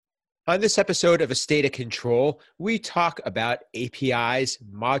On this episode of A State of Control, we talk about APIs,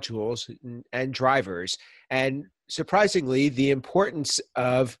 modules, and drivers, and surprisingly, the importance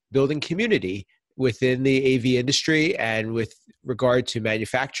of building community within the AV industry and with regard to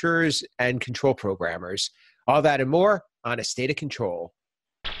manufacturers and control programmers. All that and more on A State of Control.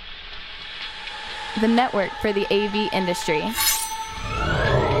 The network for the AV industry.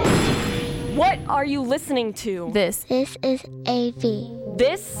 What are you listening to? This is AV.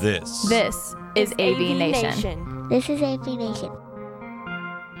 This is AV Nation. This is AV Nation.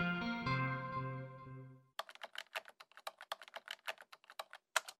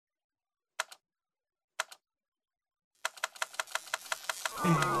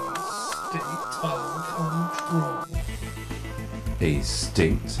 A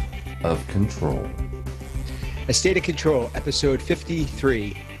State of Control. A State of Control, episode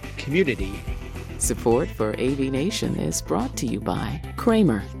 53, Community. Support for AV Nation is brought to you by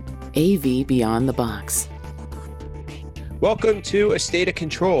Kramer, AV Beyond the Box. Welcome to A State of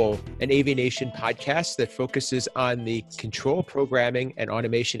Control, an AV Nation podcast that focuses on the control, programming, and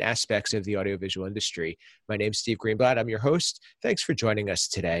automation aspects of the audiovisual industry. My name's Steve Greenblatt. I'm your host. Thanks for joining us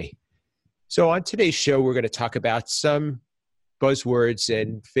today. So on today's show, we're going to talk about some buzzwords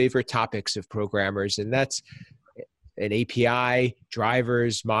and favorite topics of programmers, and that's an API,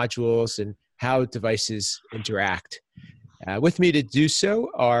 drivers, modules, and how devices interact. With me to do so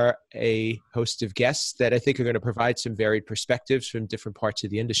are a host of guests that I think are going to provide some varied perspectives from different parts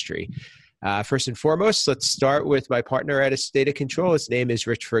of the industry. First and foremost, let's start with my partner at A State of Control. His name is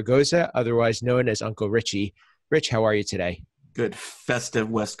Rich Fergoza, otherwise known as Uncle Richie. Rich, how are you today? Good festive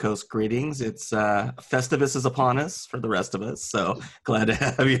West Coast greetings. It's Festivus is upon us for the rest of us, so glad to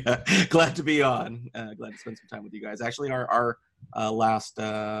have you. Glad to be on. Glad to spend some time with you guys. Actually, our last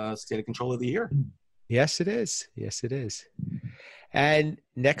State of Control of the year. Yes, it is. Yes, it is. And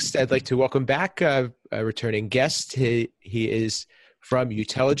next, I'd like to welcome back a returning guest. He is from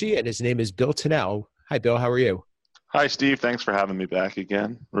Utelogy, and his name is Bill Tennell. Hi, Bill. How are you? Hi, Steve. Thanks for having me back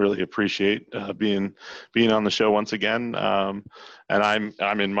again. Really appreciate being on the show once again. And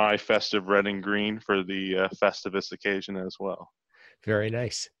I'm in my festive red and green for the Festivus occasion as well. Very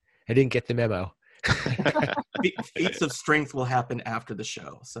nice. I didn't get the memo. Feats of strength will happen after the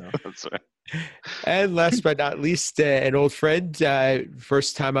show. So that's right. And last but not least, an old friend,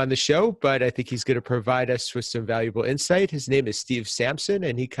 first time on the show, but I think he's going to provide us with some valuable insight. His name is Steve Sampson,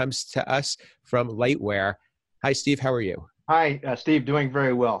 and he comes to us from Lightware. Hi, Steve. How are you? Hi, Steve. Doing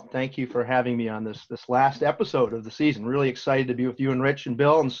very well. Thank you for having me on this last episode of the season. Really excited to be with you and Rich and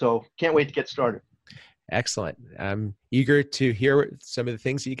Bill, and so can't wait to get started. Excellent. I'm eager to hear some of the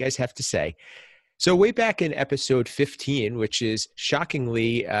things that you guys have to say. So way back in episode 15, which is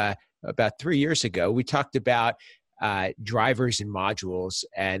shockingly about 3 years ago, we talked about drivers and modules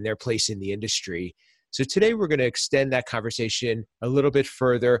and their place in the industry. So today we're going to extend that conversation a little bit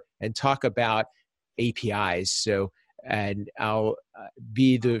further and talk about APIs. So, and I'll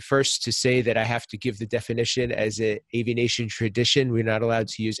be the first to say that I have to give the definition as an AV Nation tradition. We're not allowed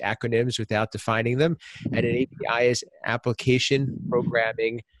to use acronyms without defining them. And an API is application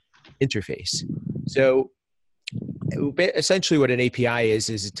programming interface. So essentially what an API is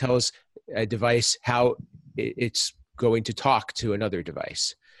it tells a device how it's going to talk to another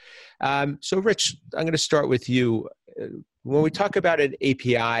device. So Rich, I'm going to start with you. When we talk about an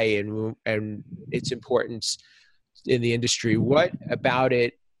API and its importance in the industry, what about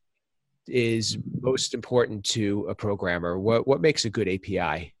it is most important to a programmer? What makes a good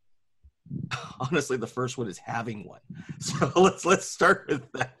API? Honestly, the first one is having one. So let's start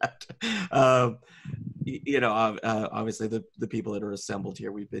with that. Obviously the people that are assembled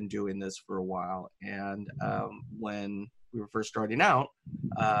here, we've been doing this for a while. And when we were first starting out,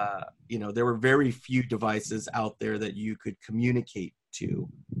 there were very few devices out there that you could communicate to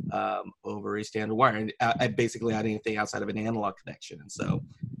over a standard wire, and basically had anything outside of an analog connection. And so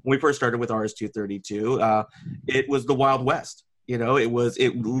when we first started with RS-232, it was the Wild West.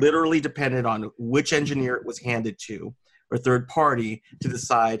 It literally depended on which engineer it was handed to or third party to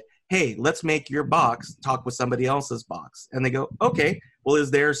decide, hey, let's make your box talk with somebody else's box. And they go, okay, well,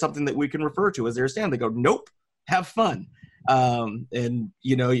 is there something that we can refer to? Is there a standard? They go, nope, have fun. We've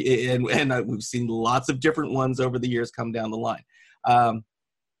seen lots of different ones over the years come down the line.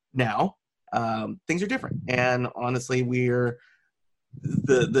 Now, things are different. And honestly, we're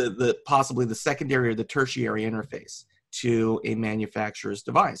the possibly the secondary or the tertiary interface to a manufacturer's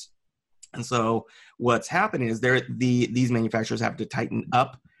device. And so what's happening is these manufacturers have to tighten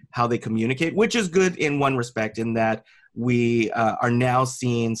up how they communicate, which is good in one respect, in that we are now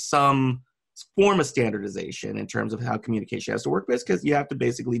seeing some form of standardization in terms of how communication has to work with, because you have to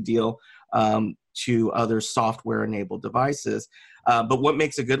basically deal to other software-enabled devices. But what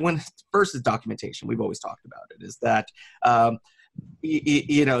makes a good one, first, is documentation. We've always talked about it, is that,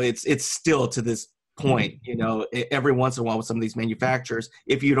 it's still to this point, every once in a while with some of these manufacturers,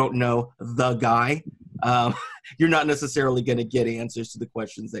 if you don't know the guy, you're not necessarily going to get answers to the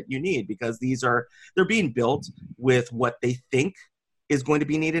questions that you need, because they're being built with what they think is going to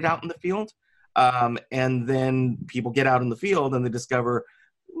be needed out in the field. And then people get out in the field and they discover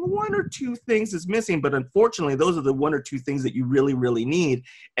one or two things is missing, but unfortunately, those are the one or two things that you really, really need,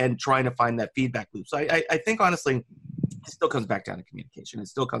 and trying to find that feedback loop. So I think, honestly, it still comes back down to communication. It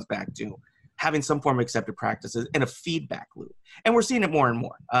still comes back to having some form of accepted practices and a feedback loop. And we're seeing it more and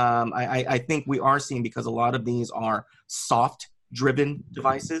more. I think we are seeing, because a lot of these are soft-driven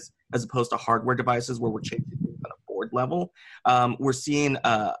devices as opposed to hardware devices where we're changing things on a board level. We're seeing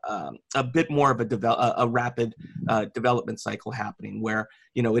a bit more of a rapid development cycle happening where,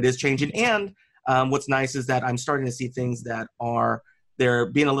 it is changing. And what's nice is that I'm starting to see things that they're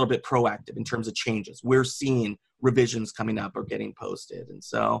being a little bit proactive in terms of changes. We're seeing revisions coming up or getting posted. And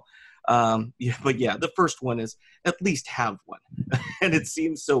so, the first one is at least have one. And it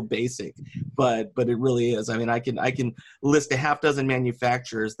seems so basic, but it really is. I mean, I can list a half dozen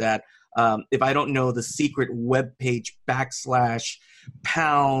manufacturers that, if I don't know the secret web page /#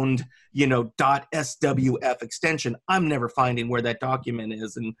 .swf extension, I'm never finding where that document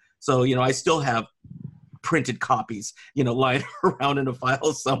is. And so, I still have printed copies, lying around in a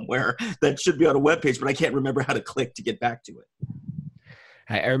file somewhere that should be on a web page, but I can't remember how to click to get back to it.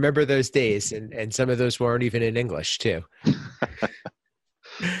 I remember those days, and some of those weren't even in English too.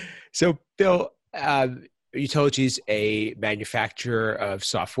 So, Bill, Utiligy's a manufacturer of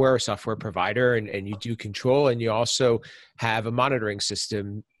software, a software provider, and you do control, and you also have a monitoring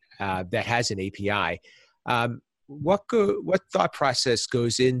system that has an API. What thought process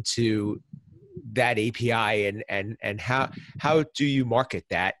goes into that API, and how do you market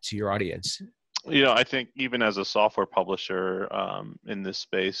that to your audience? I think even as a software publisher in this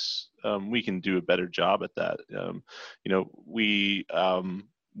space, we can do a better job at that.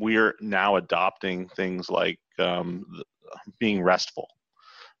 We're now adopting things like being RESTful.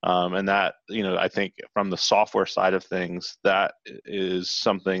 And that, I think from the software side of things, that is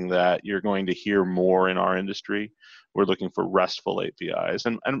something that you're going to hear more in our industry. We're looking for RESTful APIs.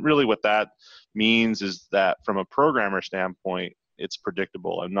 And really what that means is that from a programmer standpoint, it's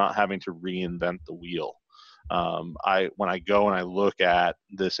predictable. I'm not having to reinvent the wheel. When I go and I look at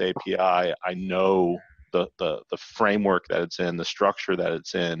this API, I know the framework that it's in, the structure that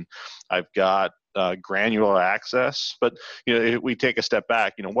it's in. I've got granular access, but if we take a step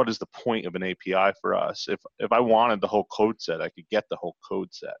back, what is the point of an API for us? If I wanted the whole code set, I could get the whole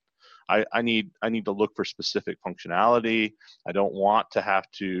code set. I need to look for specific functionality. I don't want to have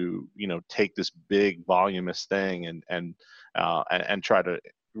to take this big voluminous thing and try to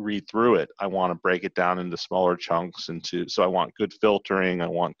read through it. I want to break it down into smaller chunks so I want good filtering. I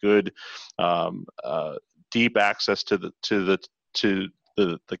want good deep access to the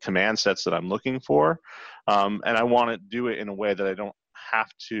command sets that I'm looking for, and I want to do it in a way that I don't have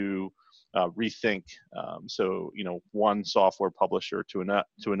to rethink. So one software publisher to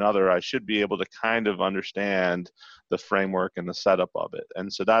another, I should be able to kind of understand the framework and the setup of it.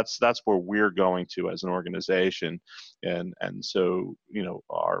 And so that's where we're going to as an organization. And so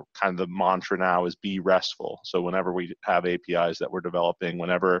our kind of the mantra now is be RESTful. So whenever we have APIs that we're developing,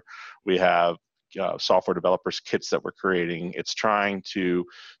 whenever we have software developers kits that we're creating, it's trying to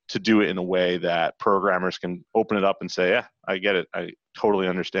do it in a way that programmers can open it up and say, yeah, I get it. I totally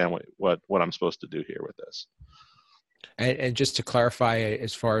understand what I'm supposed to do here with this. And just to clarify,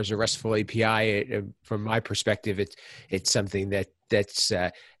 as far as a RESTful API, from my perspective, it's something that's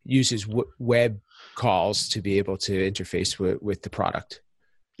uses web calls to be able to interface with the product.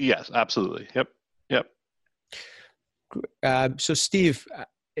 Yes, absolutely. Yep. So Steve,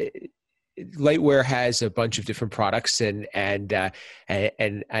 Lightware has a bunch of different products, and I'd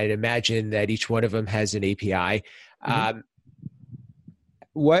imagine that each one of them has an API. Mm-hmm.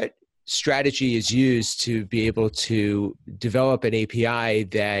 What strategy is used to be able to develop an API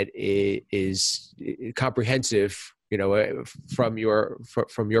that is comprehensive, from your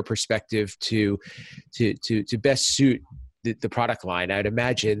perspective to best suit the product line? I'd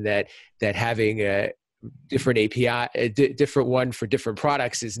imagine that having a different API, a different one for different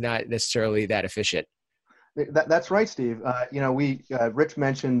products is not necessarily that efficient. That's right, Steve. Rich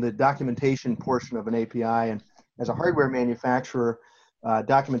mentioned the documentation portion of an API, and as a hardware manufacturer,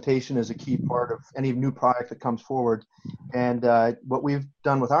 Documentation is a key part of any new product that comes forward. And what we've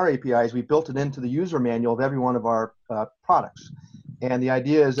done with our API is we built it into the user manual of every one of our products. And the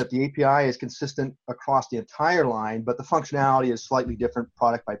idea is that the API is consistent across the entire line, but the functionality is slightly different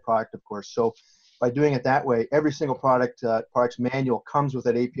product by product, of course. So by doing it that way, every single product's manual comes with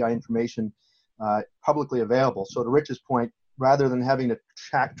that API information publicly available. So to Rich's point, rather than having to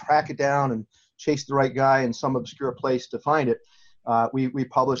track it down and chase the right guy in some obscure place to find it, we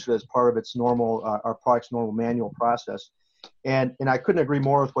publish it as part of its normal, our product's normal manual process. And I couldn't agree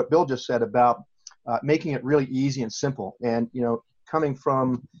more with what Bill just said about making it really easy and simple. And, coming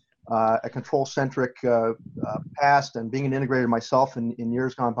from a control-centric past and being an integrator myself in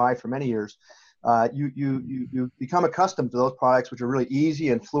years gone by for many years, you become accustomed to those products which are really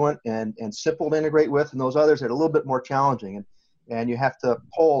easy and fluent and simple to integrate with, and those others that are a little bit more challenging. And you have to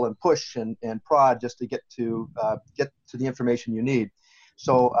pull and push and prod just to get to the information you need.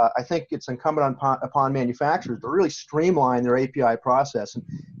 So I think it's incumbent upon manufacturers to really streamline their API process. And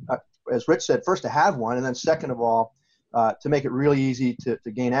as Rich said, first to have one, and then second of all, to make it really easy to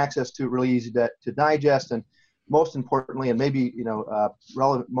gain access to, really easy to digest, and most importantly, and maybe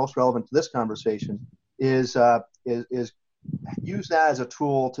most relevant to this conversation, is use that as a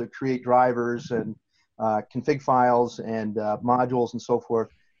tool to create drivers and config files and modules and so forth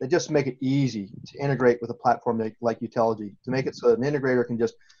that just make it easy to integrate with a platform like Utelogy, to make it so that an integrator can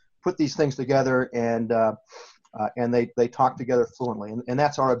just put these things together and they talk together fluently. And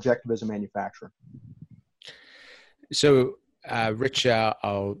that's our objective as a manufacturer. So, Rich,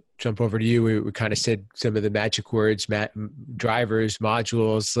 I'll jump over to you. We kind of said some of the magic words, drivers,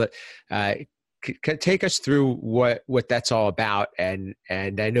 modules. Take us through what that's all about. And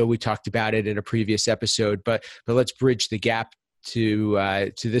I know we talked about it in a previous episode, but let's bridge the gap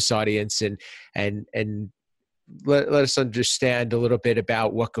to this audience and let us understand a little bit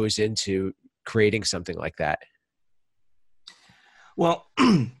about what goes into creating something like that. Well,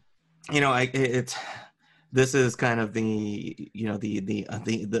 this is kind of the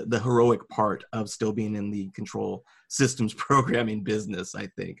heroic part of still being in the control systems programming business. I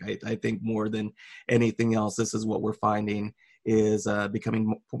think more than anything else, this is what we're finding is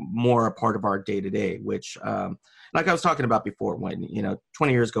becoming more a part of our day to day, which like I was talking about before, when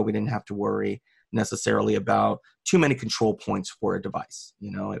 20 years ago we didn't have to worry necessarily about too many control points for a device.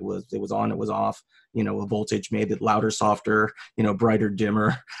 It was on, it was off, a voltage made it louder, softer, brighter,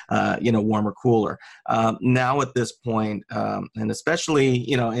 dimmer, warmer, cooler. Now at this point, and especially,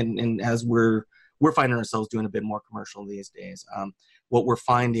 and as we're finding ourselves doing a bit more commercial these days, what we're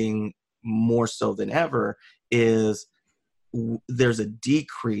finding more so than ever is there's a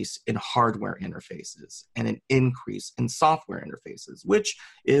decrease in hardware interfaces and an increase in software interfaces, which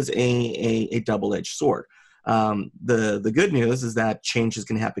is a double-edged sword. The good news is that changes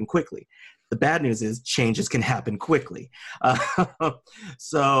can happen quickly. The bad news is changes can happen quickly.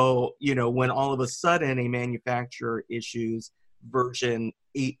 So, when all of a sudden a manufacturer issues version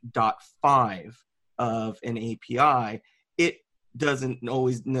 8.5 of an API, it doesn't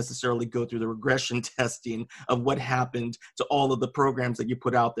always necessarily go through the regression testing of what happened to all of the programs that you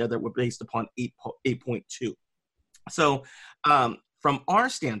put out there that were based upon 8.2. So from our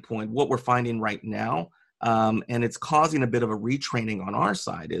standpoint, what we're finding right now, and it's causing a bit of a retraining on our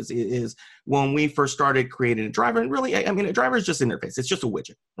side, is when we first started creating a driver, and really, a driver is just an interface. It's just a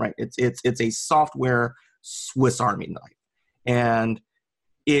widget, right? It's a software Swiss Army knife. And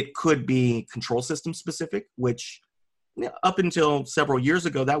it could be control system specific, which up until several years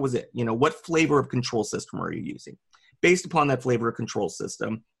ago, that was it. What flavor of control system are you using? Based upon that flavor of control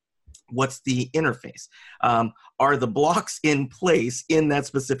system, what's the interface? Are the blocks in place in that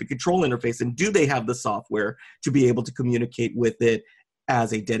specific control interface, and do they have the software to be able to communicate with it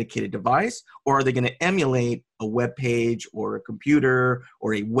as a dedicated device, or are they going to emulate a web page or a computer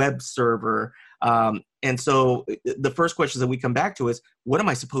or a web server? And so the first question that we come back to is, what am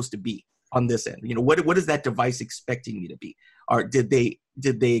I supposed to be on this end? What is that device expecting me to be? Or did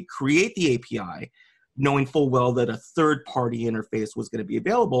they create the API knowing full well that a third-party interface was going to be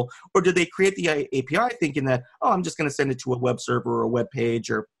available, or did they create the API thinking that, I'm just going to send it to a web server or a web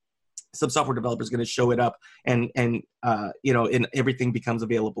page, or some software developer is going to show it up, and everything becomes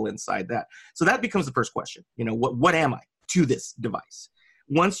available inside that? So that becomes the first question. What am I to this device?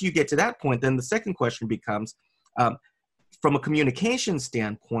 Once you get to that point, then the second question becomes, from a communication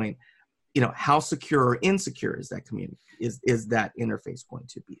standpoint, how secure or insecure is that is that interface going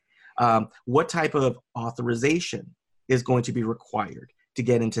to be? What type of authorization is going to be required to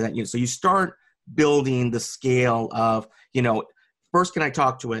get into that unit? So you start building the scale of, first, can I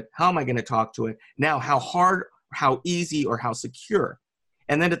talk to it? How am I going to talk to it? Now, how hard, how easy, or how secure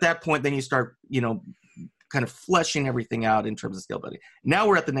And then at that point, then you start, kind of fleshing everything out in terms of scalability. Now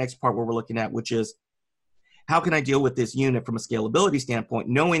we're at the next part where we're looking at, which is, how can I deal with this unit from a scalability standpoint,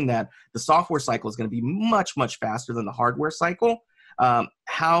 knowing that the software cycle is going to be much, much faster than the hardware cycle?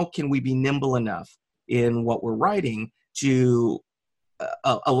 How can we be nimble enough in what we're writing to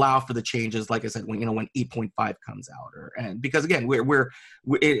allow for the changes, like I said, when 8.5 comes out, and because again, we're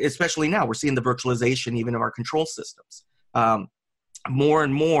especially now we're seeing the virtualization even of our control systems. More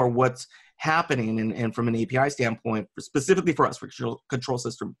and more, what's happening, and from an API standpoint, specifically for us, for control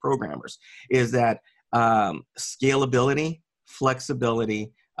system programmers, is that scalability,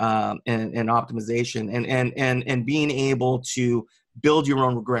 flexibility, and optimization, and being able to build your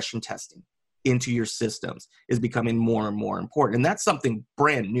own regression testing into your systems is becoming more and more important. And that's something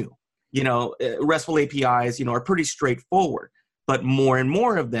brand new. RESTful APIs, are pretty straightforward, but more and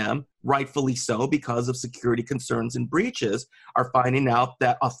more of them, rightfully so, because of security concerns and breaches, are finding out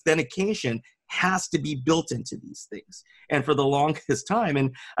that authentication has to be built into these things. And for the longest time,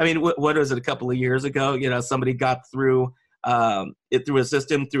 and I mean, what was it, a couple of years ago, somebody got through it through a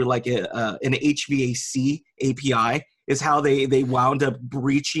system through like an HVAC API, is how they wound up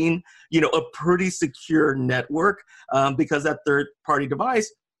breaching, a pretty secure network, because that third-party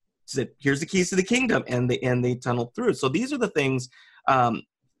device said, here's the keys to the kingdom, and they tunneled through. So these are the things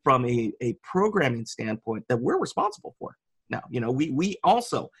from a programming standpoint that we're responsible for. Now, we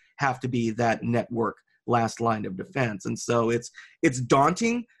also have to be that network last line of defense. And so it's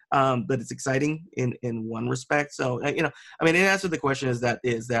daunting, but it's exciting in one respect. So, in answer to the question is that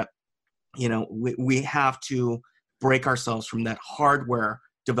we have to break ourselves from that hardware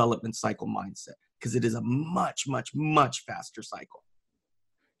development cycle mindset, because it is a much, much, much faster cycle.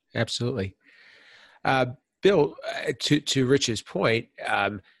 Absolutely. Bill, to Rich's point,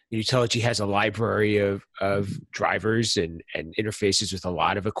 Utiligy has a library of drivers and interfaces with a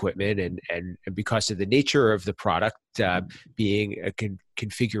lot of equipment, and because of the nature of the product being a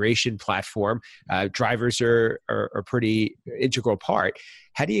configuration platform, drivers are a pretty integral part.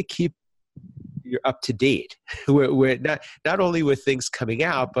 How do you keep you're up to date with not only with things coming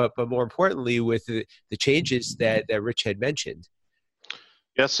out, but more importantly with the changes that Rich had mentioned?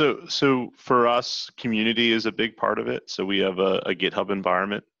 Yeah, so for us, community is a big part of it. So we have a GitHub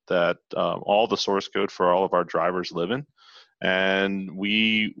environment that all the source code for all of our drivers live in, and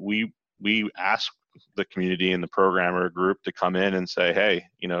we ask the community and the programmer group to come in and say, hey,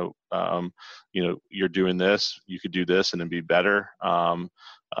 you're doing this, you could do this and it'd be better.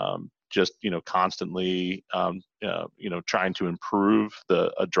 Just constantly trying to improve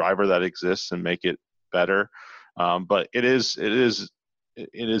a driver that exists and make it better. But it is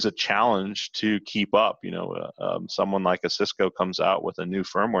a challenge to keep up. Someone like a Cisco comes out with a new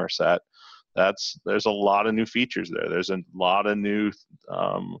firmware set. There's a lot of new features there. There's a lot of new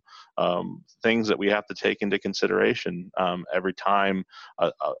things that we have to take into consideration every time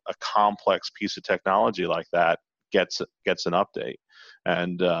a complex piece of technology like that gets an update.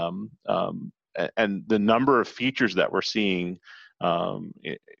 And the number of features that we're seeing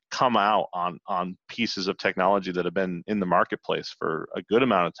come out on pieces of technology that have been in the marketplace for a good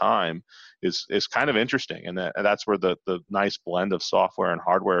amount of time is kind of interesting, and that's where the nice blend of software and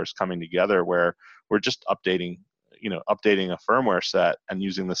hardware is coming together, where we're just updating a firmware set and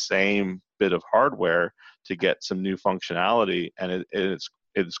using the same bit of hardware to get some new functionality, and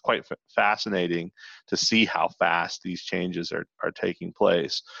it's quite fascinating to see how fast these changes are taking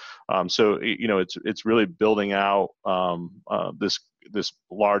place. So it's really building out this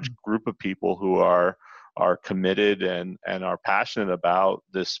large group of people who are committed and are passionate about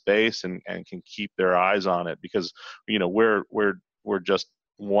this space and can keep their eyes on it, because we're just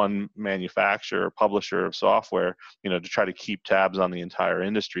one manufacturer, publisher of software. To try to keep tabs on the entire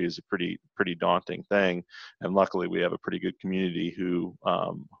industry is a pretty daunting thing. And luckily, we have a pretty good community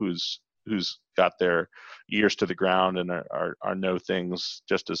who's got their ears to the ground and are know things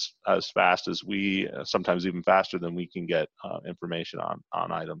just as fast as we, sometimes even faster than we can get information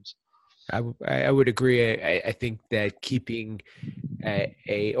on items. I would agree. I think that keeping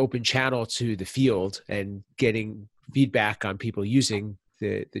a open channel to the field and getting feedback on people using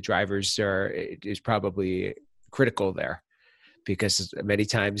the drivers is probably critical there, because many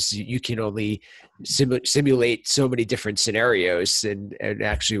times you can only simulate so many different scenarios, and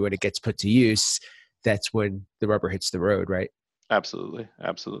actually when it gets put to use, that's when the rubber hits the road, right? Absolutely.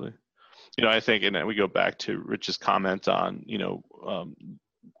 I think, and we go back to Rich's comment on,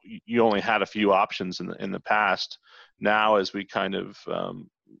 you only had a few options in the past. Now, as we kind of,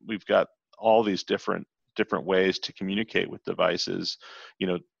 we've got all these different ways to communicate with devices,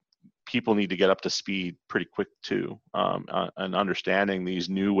 people need to get up to speed pretty quick too, and understanding these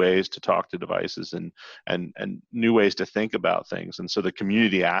new ways to talk to devices and new ways to think about things. And so the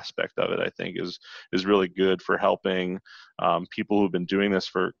community aspect of it, I think, is really good for helping people who've been doing this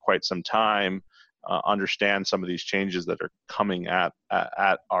for quite some time understand some of these changes that are coming at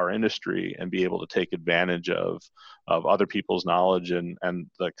our industry and be able to take advantage of other people's knowledge and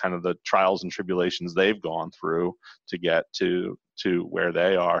the kind of the trials and tribulations they've gone through to get to where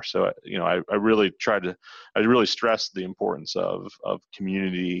they are. So, I really stress the importance of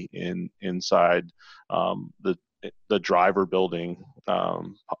community inside the driver building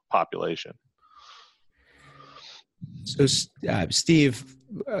population. So, Steve,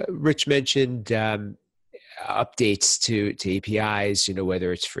 Rich mentioned updates to APIs,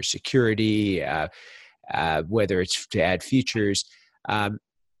 whether it's for security, whether it's to add features.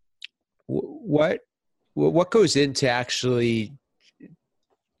 What goes into actually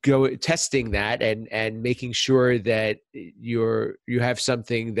testing that and making sure that you have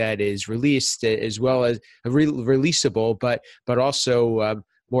something that is released as well as releasable, but also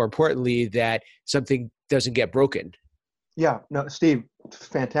more importantly that something doesn't get broken? Yeah, no, Steve,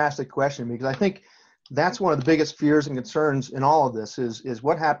 fantastic question, because I think that's one of the biggest fears and concerns in all of this is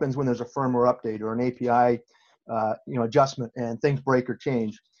what happens when there's a firmware update or an API adjustment and things break or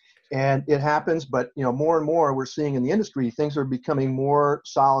change. And it happens, but more and more we're seeing in the industry, things are becoming more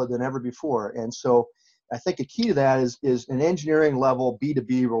solid than ever before. And so I think a key to that is an engineering level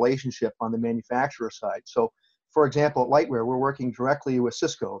B2B relationship on the manufacturer side. So for example, at Lightware, we're working directly with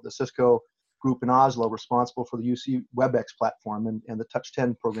Cisco, the Cisco group in Oslo, responsible for the UC WebEx platform and the Touch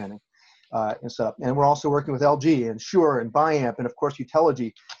 10 programming and setup. And we're also working with LG and Shure and Biamp and of course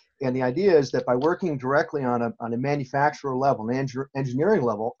Utelogy. And the idea is that by working directly on a manufacturer level, an engineering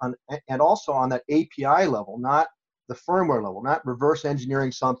level, and also on that API level, not the firmware level, not reverse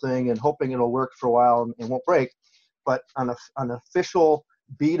engineering something and hoping it'll work for a while and won't break, but on an official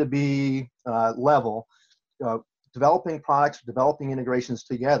B2B level, developing products, developing integrations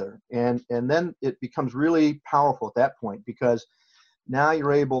together. And then it becomes really powerful at that point, because now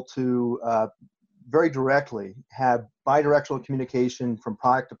you're able to very directly have bidirectional communication from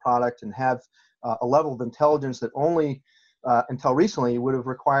product to product and have a level of intelligence that only until recently would have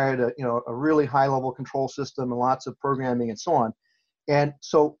required a really high level control system and lots of programming and so on. And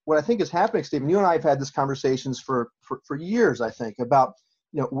so what I think is happening, Stephen, you and I have had these conversations for years, I think, about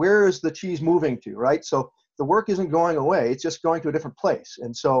where is the cheese moving to, right? So the work isn't going away, it's just going to a different place.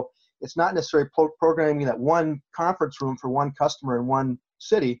 And so it's not necessarily programming that one conference room for one customer in one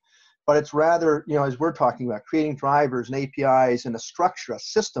city, but it's rather, as we're talking about, creating drivers and APIs and a structure, a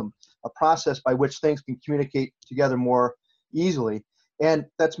system, a process by which things can communicate together more easily. And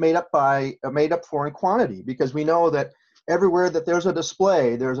that's made up for in quantity, because we know that everywhere that there's a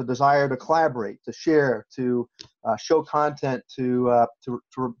display, there's a desire to collaborate, to share, to show content, to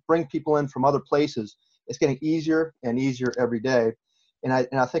bring people in from other places. It's getting easier and easier every day. And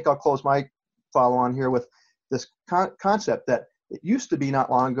I think I'll close my follow on here with this concept that it used to be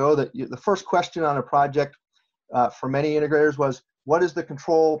not long ago that the first question on a project for many integrators was, what's the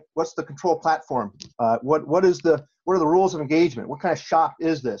control platform? What are the rules of engagement? What kind of shop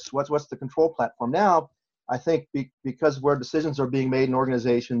is this? What's the control platform? Now, I think because where decisions are being made in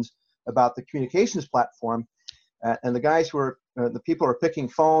organizations about the communications platform, and the guys who are, the people who are picking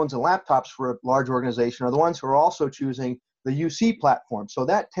phones and laptops for a large organization are the ones who are also choosing the UC platform. So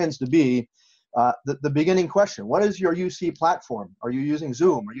that tends to be the beginning question. What is your UC platform? Are you using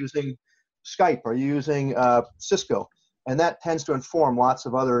Zoom? Are you using Skype? Are you using Cisco? And that tends to inform lots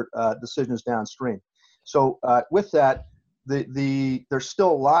of other decisions downstream. So with that, there's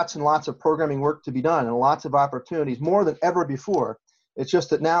still lots and lots of programming work to be done and lots of opportunities, more than ever before. It's just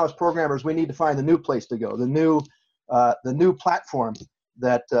that now as programmers, we need to find the new place to go, the new platform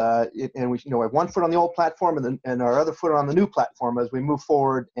that, and we have one foot on the old platform and our other foot on the new platform as we move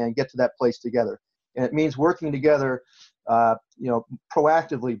forward and get to that place together. And it means working together,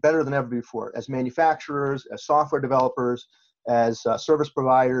 proactively, better than ever before, as manufacturers, as software developers, as service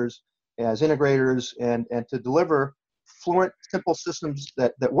providers, as integrators, and to deliver fluent, simple systems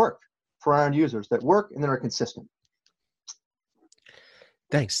that work for our end users, that work and that are consistent.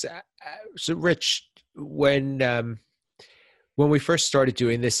 Thanks. So, Rich, when we first started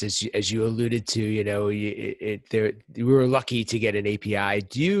doing this, as you alluded to, we were lucky to get an API.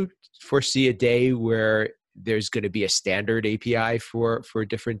 Do you foresee a day where there's going to be a standard API for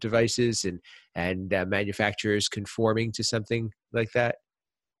different devices and manufacturers conforming to something like that?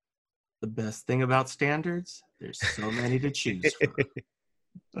 The best thing about standards, there's so many to choose from.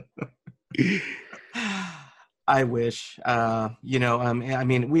 I wish, you know, I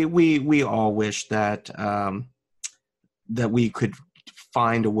mean, we all wish that that we could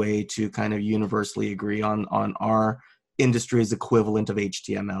find a way to kind of universally agree on our industry's equivalent of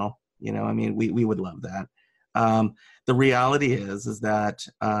HTML. You know, I mean, we would love that. The reality is that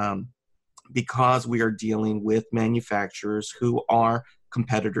because we are dealing with manufacturers who are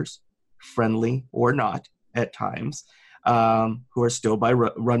competitors, friendly or not at times, who are still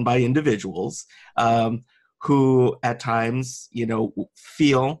run by individuals, who at times, you know,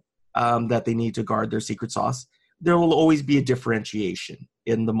 feel that they need to guard their secret sauce, there will always be a differentiation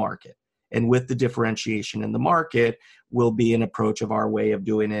in the market. And with the differentiation in the market will be an approach of our way of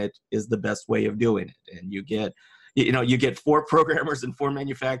doing it is the best way of doing it. And you get 4 programmers and 4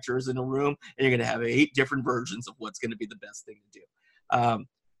 manufacturers in a room, and you're going to have 8 different versions of what's going to be the best thing to do.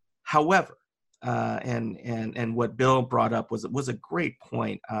 However, and what Bill brought up was a great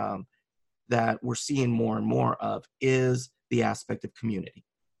point that we're seeing more and more of is the aspect of community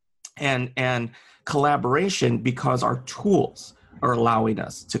and collaboration, because our tools are allowing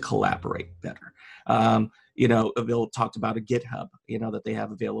us to collaborate better. You know, Bill talked about a GitHub, you know, that they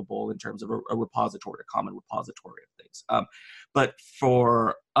have available in terms of a repository, a common repository of things. But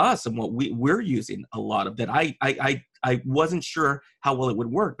for us and what we're using a lot of that, I wasn't sure how well it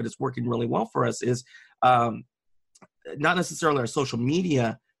would work, but it's working really well for us, is not necessarily our social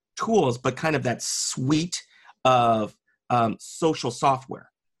media tools, but kind of that suite of social software.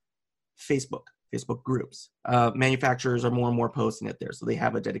 Facebook groups. Manufacturers are more and more posting it there, so they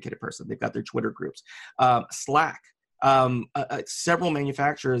have a dedicated person. They've got their Twitter groups. Slack. Several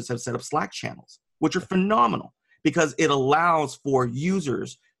manufacturers have set up Slack channels, which are phenomenal because it allows for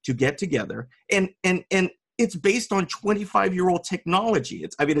users to get together, and it's based on 25-year-old technology.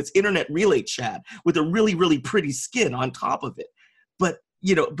 It's internet relay chat with a really, really pretty skin on top of it. But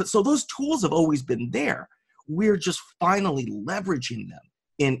so those tools have always been there. We're just finally leveraging them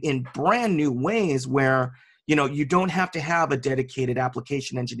in brand new ways where, you know, you don't have to have a dedicated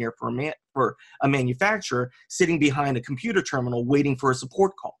application engineer for a manufacturer sitting behind a computer terminal waiting for a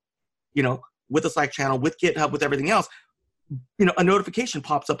support call. You know, with a Slack channel, with GitHub, with everything else, you know, a notification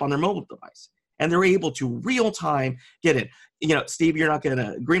pops up on their mobile device and they're able to real time get it. You know, Steve,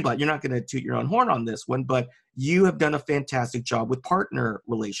 Greenblatt, you're not going to toot your own horn on this one, but you have done a fantastic job with partner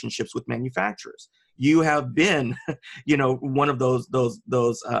relationships with manufacturers. You have been, you know, one of those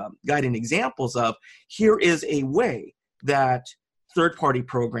guiding examples of here is a way that third-party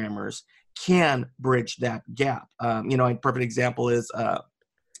programmers can bridge that gap. You know, a perfect example is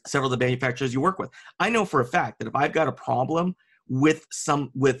several of the manufacturers you work with. I know for a fact that if I've got a problem with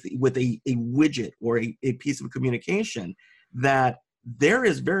a widget or a piece of communication, that there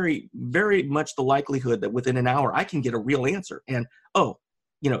is very, very much the likelihood that within an hour I can get a real answer. And, oh,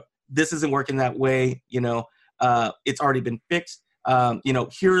 you know, this isn't working that way. You know, it's already been fixed. You know,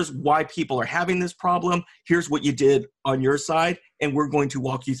 here's why people are having this problem. Here's what you did on your side, and we're going to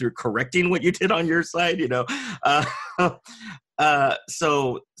walk you through correcting what you did on your side. You know,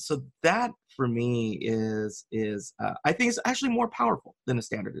 so that for me is I think it's actually more powerful than a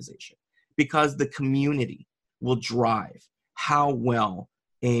standardization, because the community will drive how well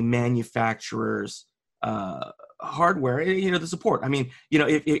a manufacturer's hardware, you know, the support. I mean, you know,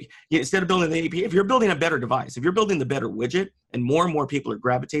 if instead of building the API, if you're building a better device, if you're building the better widget, and more people are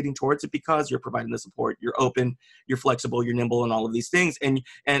gravitating towards it because you're providing the support, you're open, you're flexible, you're nimble, and all of these things, and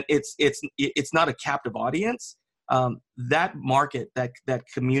it's not a captive audience. That market, that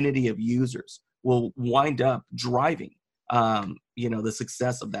community of users will wind up driving, you know, the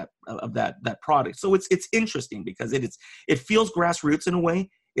success of that product. So it's interesting because it feels grassroots in a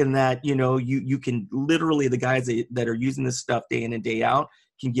way, in that, you know, you can literally, the guys that are using this stuff day in and day out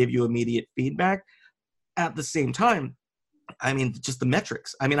can give you immediate feedback. At the same time, I mean, just the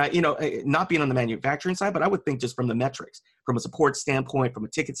metrics. I mean, not being on the manufacturing side, but I would think just from the metrics, from a support standpoint, from a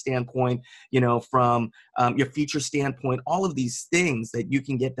ticket standpoint, you know, from your feature standpoint, all of these things that you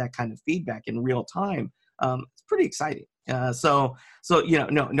can get that kind of feedback in real time. It's pretty exciting. So you know,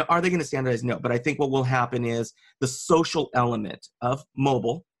 no, are they going to standardize? No, but I think what will happen is the social element of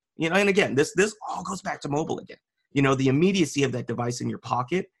mobile, you know, and again, this all goes back to mobile again. You know, the immediacy of that device in your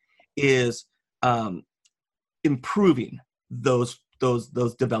pocket is improving those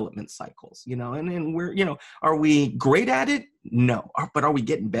development cycles, you know, and we're, you know, are we great at it? No, but are we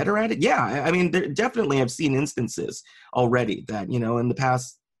getting better at it? Yeah. I mean, there definitely I've seen instances already that, you know, in the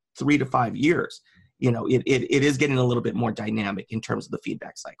past 3 to 5 years, you know, it is getting a little bit more dynamic in terms of the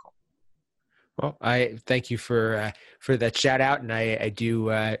feedback cycle. Well, I thank you for that shout out, and I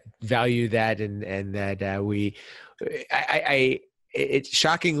do value that, and that it's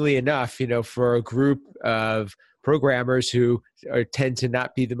shockingly enough, for a group of programmers who tend to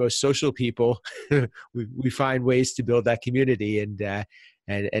not be the most social people, we find ways to build that community, and I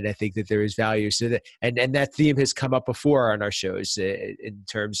think that there is value. So that and that theme has come up before on our shows in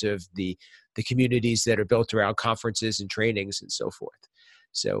terms of the communities that are built around conferences and trainings and so forth.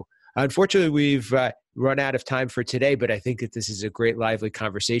 So unfortunately, we've run out of time for today, but I think that this is a great, lively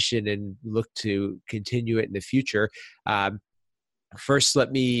conversation and look to continue it in the future. First,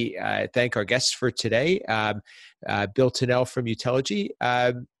 let me thank our guests for today. Bill Tunnell from Utelogy,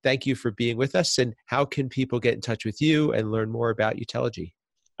 thank you for being with us. And how can people get in touch with you and learn more about Utelogy?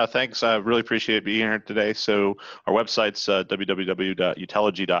 Thanks. I really appreciate being here today. So our website's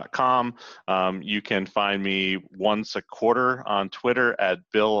www.utelogy.com. You can find me once a quarter on Twitter at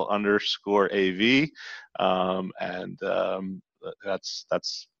Bill_AV.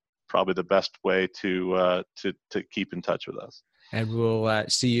 That's probably the best way to keep in touch with us. And we'll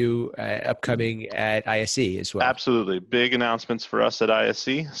see you upcoming at ISE as well. Absolutely. Big announcements for us at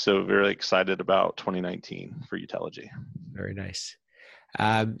ISE. So very excited about 2019 for Utelogy. Very nice.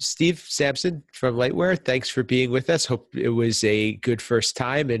 Steve Sampson from Lightware, thanks for being with us. Hope it was a good first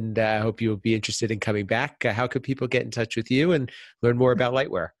time, and I hope you'll be interested in coming back. How could people get in touch with you and learn more about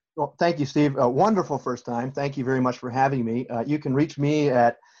Lightware? Well, thank you, Steve. A wonderful first time. Thank you very much for having me. You can reach me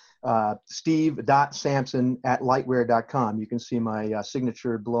at steve.sampson@lightware.com. You can see my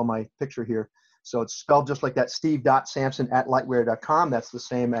signature below my picture here. So it's spelled just like that, steve.sampson@lightware.com. That's the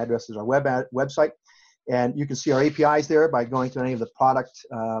same address as our website. And you can see our APIs there by going to any of the product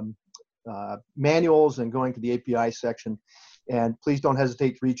manuals and going to the API section. And please don't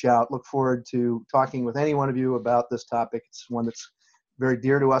hesitate to reach out. Look forward to talking with any one of you about this topic. It's one that's very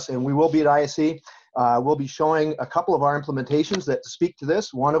dear to us. And we will be at ISE. We'll be showing a couple of our implementations that speak to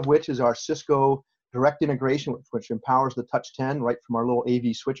this, one of which is our Cisco direct integration, which empowers the Touch 10 right from our little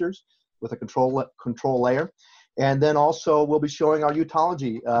AV switchers with a control layer. And then also we'll be showing our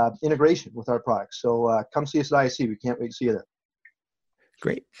Utelogy integration with our products. So come see us at ISE. We can't wait to see you there.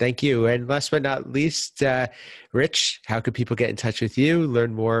 Great. Thank you. And last but not least, Rich, how could people get in touch with you,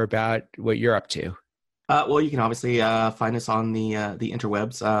 learn more about what you're up to? Well, you can obviously find us on the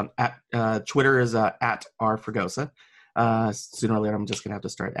interwebs. Twitter is at @rfregosa. Sooner or later, I'm just going to have to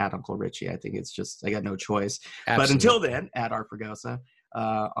start at Uncle Richie. I think it's just, I got no choice. Absolutely. But until then, at @rfregosa.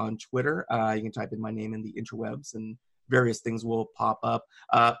 On Twitter, you can type in my name in the interwebs and various things will pop up.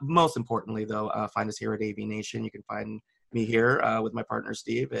 Most importantly, though, find us here at AV Nation. You can find me here with my partner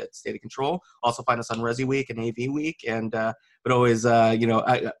Steve at State of Control. Also find us on Resi Week and AV Week. And but always, I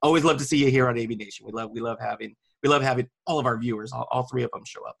always love to see you here on AV Nation. We love having all of our viewers, all three of them,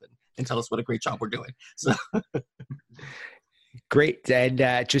 show up and tell us what a great job we're doing. So. Great. And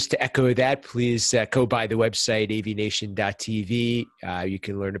just to echo that, please go by the website, avnation.tv. You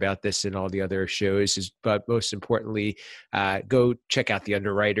can learn about this and all the other shows. But most importantly, go check out the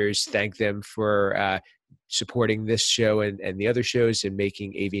underwriters. Thank them for supporting this show and the other shows and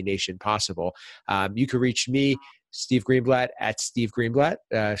making AV Nation possible. You can reach me, Steve Greenblatt, at Steve Greenblatt,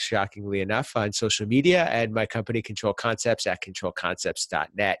 shockingly enough, on social media, and my company, Control Concepts, at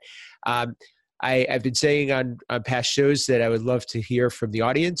controlconcepts.net. I've been saying on past shows that I would love to hear from the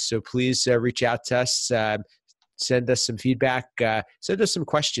audience, so please reach out to us, send us some feedback, send us some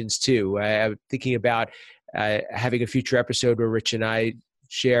questions too. I'm thinking about having a future episode where Rich and I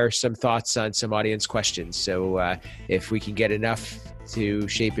share some thoughts on some audience questions. So if we can get enough to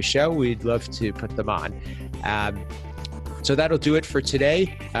shape a show, we'd love to put them on. So that'll do it for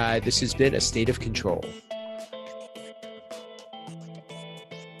today. This has been A State of Control.